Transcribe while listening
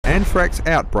Anthrax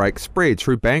outbreak spread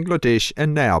through Bangladesh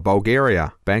and now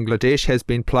Bulgaria. Bangladesh has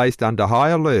been placed under high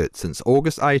alert since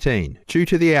August 18 due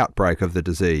to the outbreak of the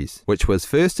disease, which was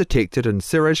first detected in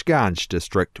Sirajganj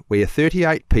District, where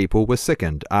 38 people were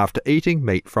sickened after eating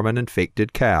meat from an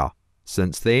infected cow.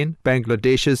 Since then,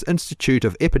 Bangladesh's Institute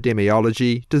of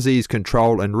Epidemiology, Disease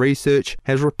Control and Research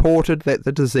has reported that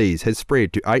the disease has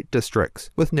spread to 8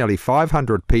 districts, with nearly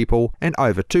 500 people and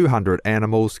over 200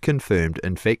 animals confirmed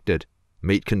infected.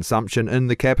 Meat consumption in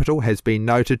the capital has been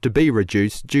noted to be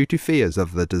reduced due to fears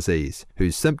of the disease,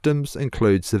 whose symptoms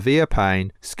include severe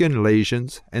pain, skin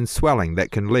lesions, and swelling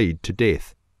that can lead to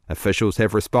death. Officials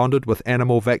have responded with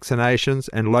animal vaccinations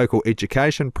and local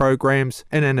education programs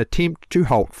in an attempt to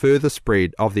halt further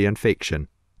spread of the infection.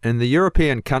 In the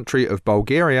European country of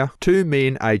Bulgaria, 2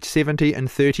 men aged 70 and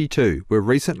 32 were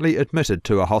recently admitted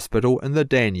to a hospital in the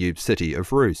Danube city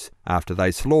of Ruse after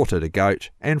they slaughtered a goat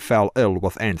and fell ill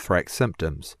with anthrax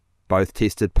symptoms. Both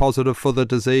tested positive for the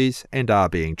disease and are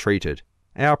being treated.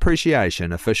 Our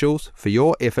appreciation, officials, for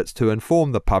your efforts to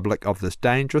inform the public of this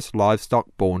dangerous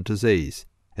livestock-borne disease.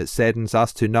 It saddens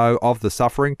us to know of the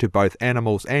suffering to both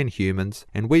animals and humans,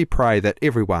 and we pray that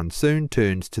everyone soon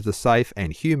turns to the safe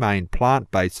and humane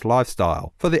plant-based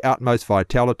lifestyle for the utmost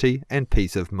vitality and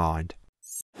peace of mind.